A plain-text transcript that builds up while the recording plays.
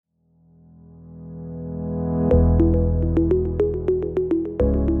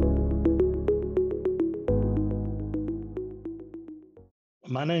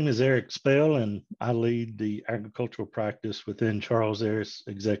My name is Eric Spell, and I lead the agricultural practice within Charles Harris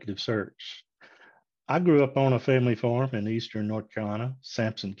Executive Search. I grew up on a family farm in eastern North Carolina,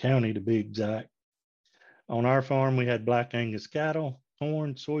 Sampson County to be exact. On our farm, we had Black Angus cattle,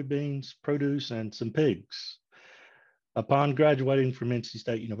 corn, soybeans, produce, and some pigs. Upon graduating from NC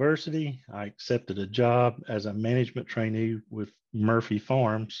State University, I accepted a job as a management trainee with Murphy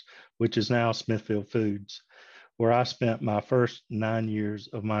Farms, which is now Smithfield Foods, where I spent my first 9 years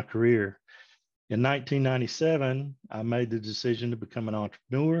of my career. In 1997, I made the decision to become an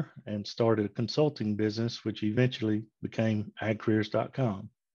entrepreneur and started a consulting business, which eventually became agcareers.com.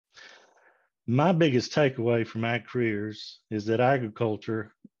 My biggest takeaway from AgCareers is that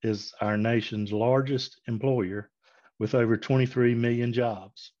agriculture is our nation's largest employer with over 23 million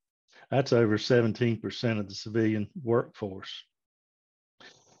jobs. That's over 17% of the civilian workforce.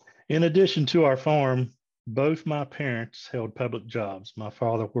 In addition to our farm, both my parents held public jobs. My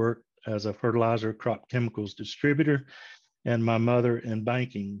father worked as a fertilizer crop chemicals distributor and my mother in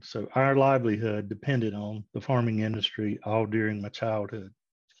banking. So our livelihood depended on the farming industry all during my childhood.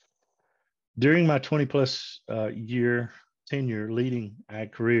 During my 20 plus year tenure leading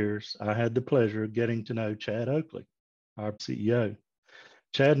AgCareers, I had the pleasure of getting to know Chad Oakley, our CEO.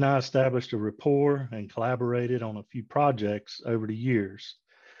 Chad and I established a rapport and collaborated on a few projects over the years.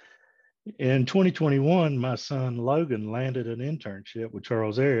 In 2021, my son Logan landed an internship with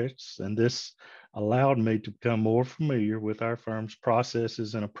Charles Harris, and this allowed me to become more familiar with our firm's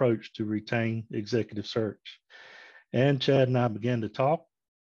processes and approach to retain executive search. And Chad and I began to talk,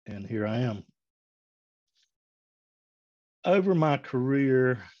 and here I am. Over my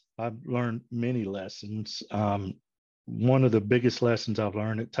career, I've learned many lessons. One of the biggest lessons I've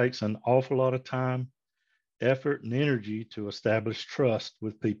learned, it takes an awful lot of time, effort, and energy to establish trust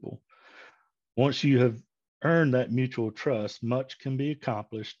with people. Once you have earned that mutual trust, much can be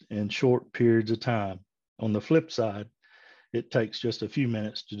accomplished in short periods of time. On the flip side, it takes just a few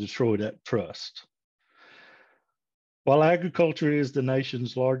minutes to destroy that trust. While agriculture is the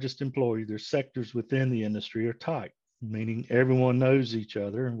nation's largest employer, their sectors within the industry are tight, meaning everyone knows each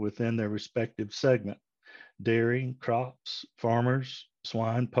other within their respective segment: dairy, crops, farmers,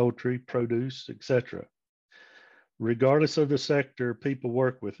 swine, poultry, produce, etc. Regardless of the sector people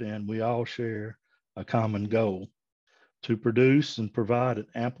work within, we all share a common goal: to produce and provide an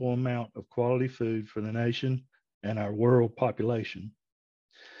ample amount of quality food for the nation and our world population.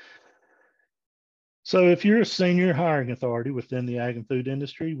 So if you're a senior hiring authority within the ag and food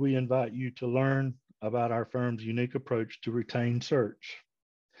industry, we invite you to learn about our firm's unique approach to retain search.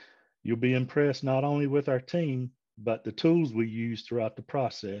 You'll be impressed not only with our team, but the tools we use throughout the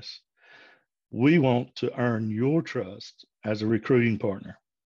process. We want to earn your trust as a recruiting partner.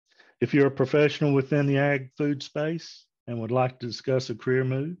 If you're a professional within the ag food space and would like to discuss a career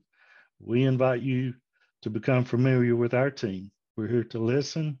move, we invite you to become familiar with our team. We're here to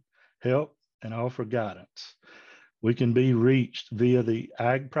listen, help, and offer guidance. We can be reached via the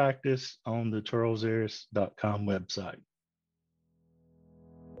ag practice on the charlesharris.com website.